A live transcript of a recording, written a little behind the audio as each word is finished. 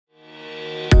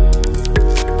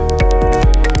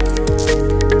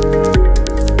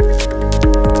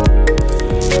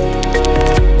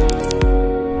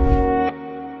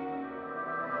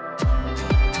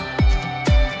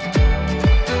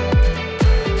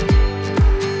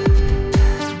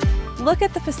Look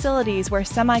at the facilities where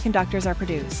semiconductors are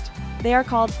produced. They are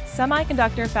called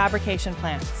semiconductor fabrication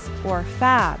plants, or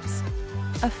fabs.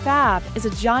 A fab is a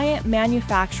giant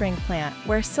manufacturing plant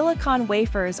where silicon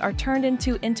wafers are turned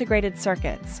into integrated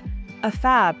circuits. A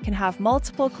fab can have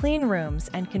multiple clean rooms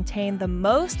and contain the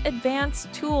most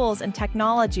advanced tools and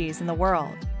technologies in the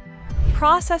world.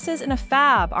 Processes in a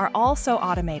fab are also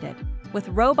automated, with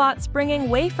robots bringing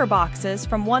wafer boxes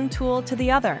from one tool to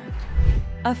the other.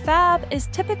 A fab is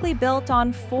typically built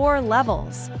on 4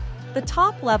 levels. The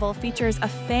top level features a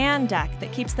fan deck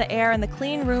that keeps the air in the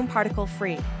clean room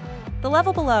particle-free. The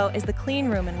level below is the clean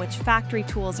room in which factory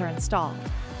tools are installed.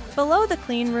 Below the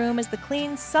clean room is the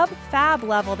clean sub-fab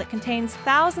level that contains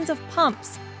thousands of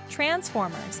pumps,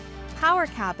 transformers, power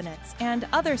cabinets, and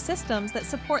other systems that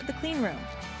support the clean room.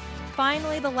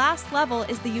 Finally, the last level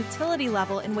is the utility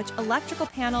level in which electrical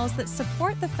panels that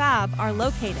support the fab are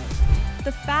located.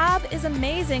 The fab is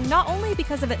amazing not only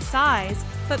because of its size,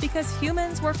 but because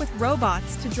humans work with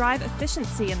robots to drive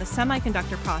efficiency in the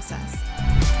semiconductor process.